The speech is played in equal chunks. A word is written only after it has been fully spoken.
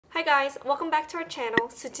Hi guys, welcome back to our channel.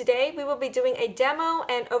 So today we will be doing a demo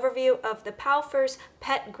and overview of the Palfur's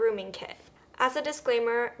Pet Grooming Kit. As a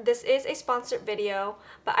disclaimer, this is a sponsored video,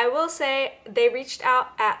 but I will say they reached out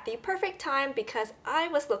at the perfect time because I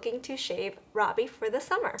was looking to shave Robbie for the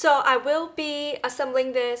summer. So I will be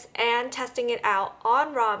assembling this and testing it out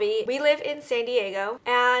on Robbie. We live in San Diego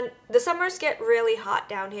and the summers get really hot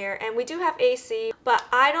down here and we do have AC, but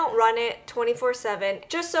I don't run it 24/7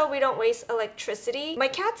 just so we don't waste electricity. My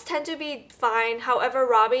cats tend to be fine, however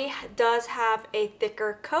Robbie does have a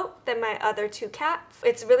thicker coat than my other two cats.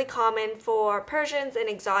 It's really common for Persians and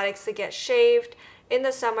exotics to get shaved in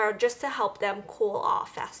the summer just to help them cool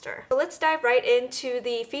off faster. So let's dive right into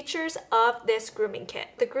the features of this grooming kit.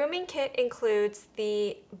 The grooming kit includes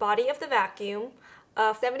the body of the vacuum,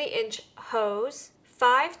 a 70-inch hose,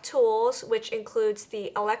 5 tools, which includes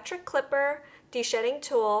the electric clipper, deshedding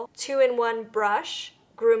tool, 2-in-1 brush,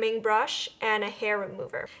 grooming brush, and a hair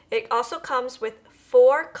remover. It also comes with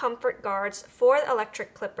 4 comfort guards for the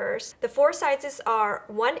electric clippers. The 4 sizes are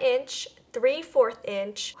 1 inch, 3/4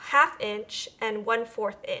 inch, 1/2 inch, and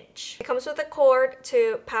 1/4 inch. It comes with a cord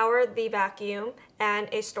to power the vacuum and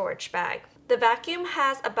a storage bag. The vacuum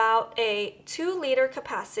has about a 2-liter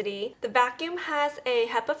capacity. The vacuum has a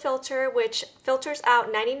HEPA filter which filters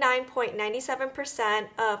out 99.97%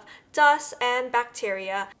 of dust and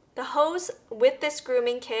bacteria. The hose with this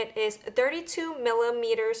grooming kit is 32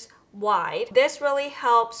 millimeters wide. This really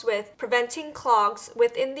helps with preventing clogs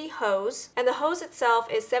within the hose, and the hose itself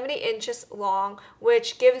is 70 inches long,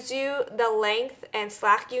 which gives you the length and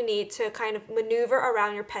slack you need to kind of maneuver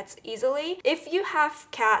around your pets easily. If you have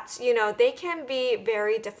cats, you know, they can be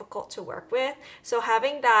very difficult to work with, so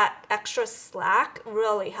having that extra slack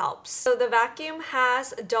really helps. So the vacuum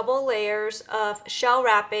has double layers of shell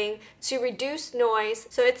wrapping to reduce noise,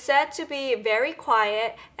 so it's said to be very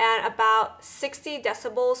quiet and about 60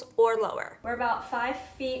 decibels or lower. We're about 5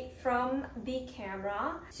 feet from the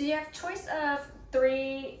camera. So you have choice of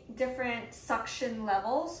 3 different suction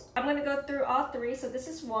levels. I'm gonna go through all 3. So this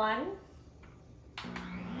is 1.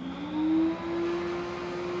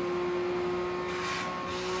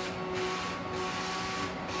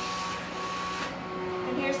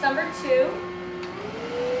 And here's number 2.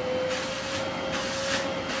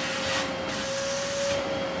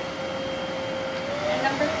 And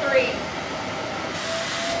number 3.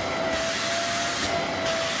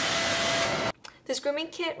 This grooming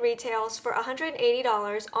kit retails for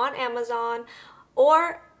 $180 on Amazon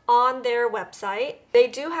or on their website. They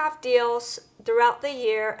do have deals throughout the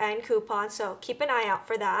year and coupons, so keep an eye out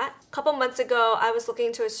for that. A couple months ago, I was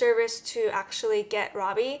looking to a service to actually get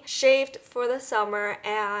Robbie shaved for the summer,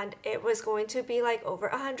 and it was going to be like over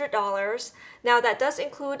 $100. Now that does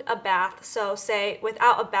include a bath, so say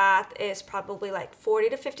without a bath is probably like $40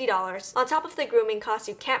 to $50. On top of the grooming costs,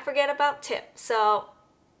 you can't forget about tip. So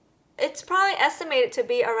it's probably estimated to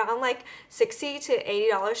be around like $60 to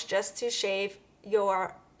 $80 just to shave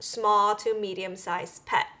your small to medium-sized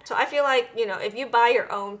pet. So I feel like, you know, if you buy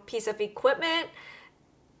your own piece of equipment,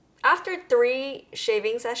 after 3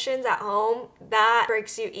 shaving sessions at home, that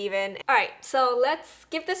breaks you even. Alright, so let's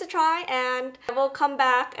give this a try and I will come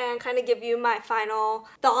back and kind of give you my final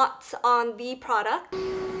thoughts on the product.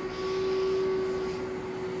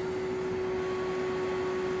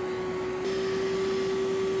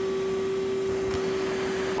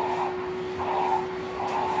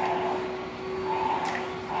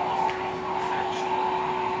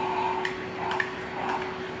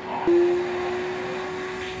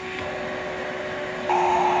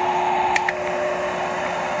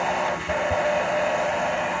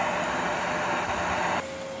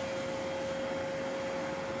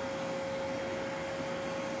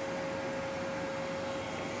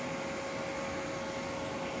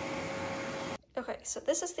 Okay, so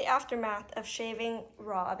this is the aftermath of shaving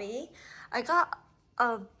Robbie. I got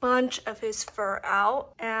a bunch of his fur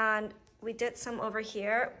out and we did some over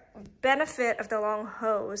here. Benefit of the long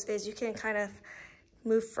hose is you can kind of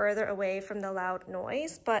move further away from the loud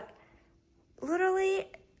noise, but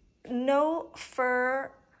literally no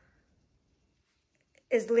fur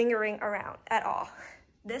is lingering around at all.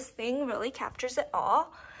 This thing really captures it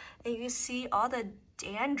all, and you see all the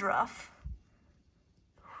dandruff.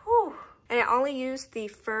 Whew. And I only used the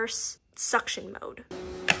first suction mode.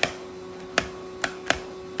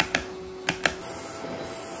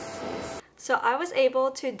 So I was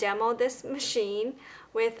able to demo this machine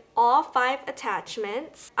with all 5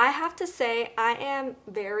 attachments. I have to say I am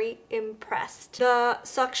very impressed. The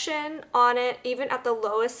suction on it, even at the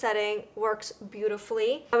lowest setting, works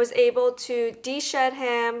beautifully. I was able to deshed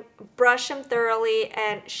him, brush him thoroughly,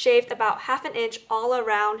 and shaved about 1/2 inch all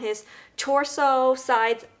around his torso,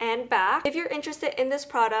 sides, and back. If you're interested in this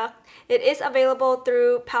product, it is available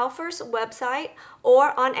through Palfur's website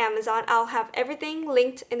or on Amazon. I'll have everything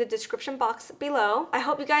linked in the description box below. I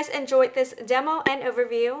hope you guys enjoyed this demo and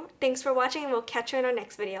overview. Thanks for watching, and we'll catch you in our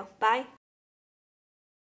next video. Bye!